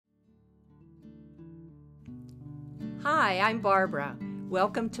Hi, I'm Barbara.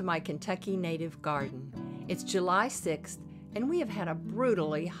 Welcome to my Kentucky native garden. It's July 6th, and we have had a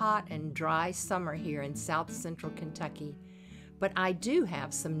brutally hot and dry summer here in south central Kentucky. But I do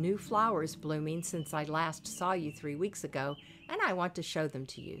have some new flowers blooming since I last saw you 3 weeks ago, and I want to show them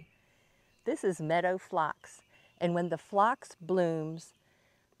to you. This is meadow phlox, and when the phlox blooms,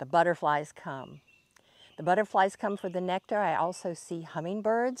 the butterflies come. The butterflies come for the nectar. I also see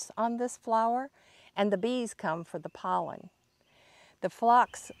hummingbirds on this flower, and the bees come for the pollen. The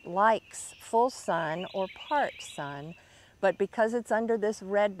phlox likes full sun or part sun, but because it's under this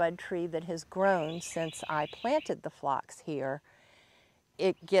redbud tree that has grown since I planted the phlox here,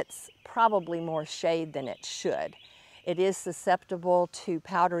 it gets probably more shade than it should. It is susceptible to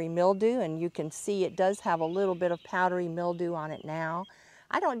powdery mildew, and you can see it does have a little bit of powdery mildew on it now.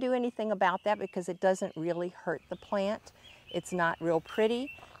 I don't do anything about that because it doesn't really hurt the plant. It's not real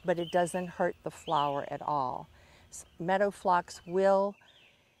pretty, but it doesn't hurt the flower at all. Meadow phlox will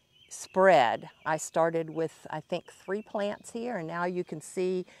spread. I started with, I think, 3 plants here, and now you can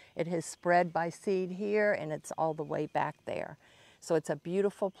see it has spread by seed here, and it's all the way back there. So it's a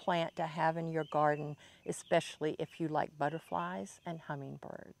beautiful plant to have in your garden, especially if you like butterflies and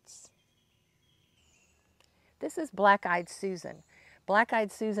hummingbirds. This is Black-Eyed Susan.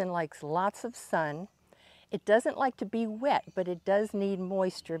 Black-Eyed Susan likes lots of sun. It doesn't like to be wet, but it does need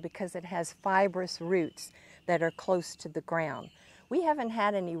moisture because it has fibrous roots that are close to the ground. We haven't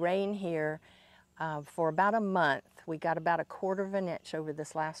had any rain here for about a month. We got about 1/4 of an inch over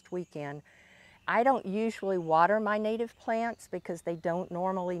this last weekend. I don't usually water my native plants because they don't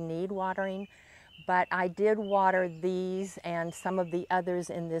normally need watering, but I did water these and some of the others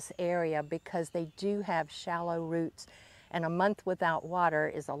in this area because they do have shallow roots, and a month without water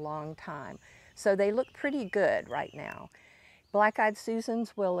is a long time. So they look pretty good right now. Black-Eyed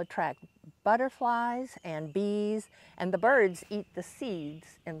Susans will attract butterflies and bees, and the birds eat the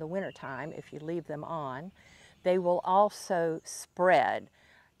seeds in the wintertime if you leave them on. They will also spread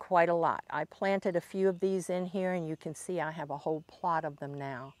quite a lot. I planted a few of these in here, and you can see I have a whole plot of them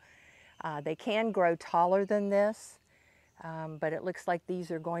now. They can grow taller than this, but it looks like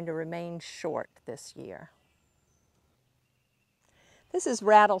these are going to remain short this year. This is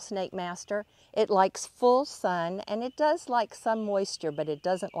Rattlesnake Master. It likes full sun, and it does like some moisture, but it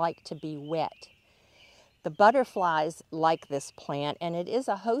doesn't like to be wet. The butterflies like this plant, and it is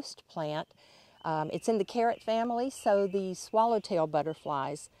a host plant. It's in the carrot family, so the swallowtail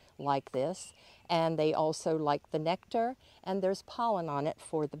butterflies like this, and they also like the nectar, and there's pollen on it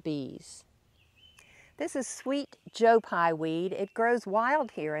for the bees. This is sweet Joe Pye weed. It grows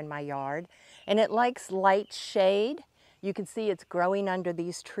wild here in my yard, and it likes light shade. You can see it's growing under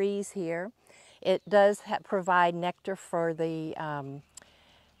these trees here. It does provide nectar for the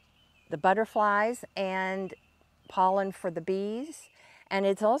butterflies and pollen for the bees, and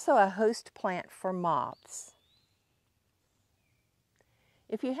it's also a host plant for moths.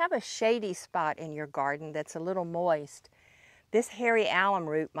 If you have a shady spot in your garden that's a little moist, this hairy alum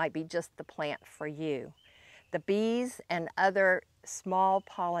root might be just the plant for you. The bees and other small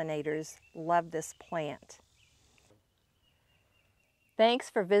pollinators love this plant.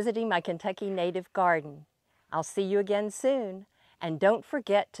 Thanks for visiting my Kentucky native garden. I'll see you again soon, and don't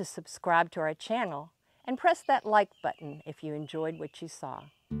forget to subscribe to our channel and press that like button if you enjoyed what you saw.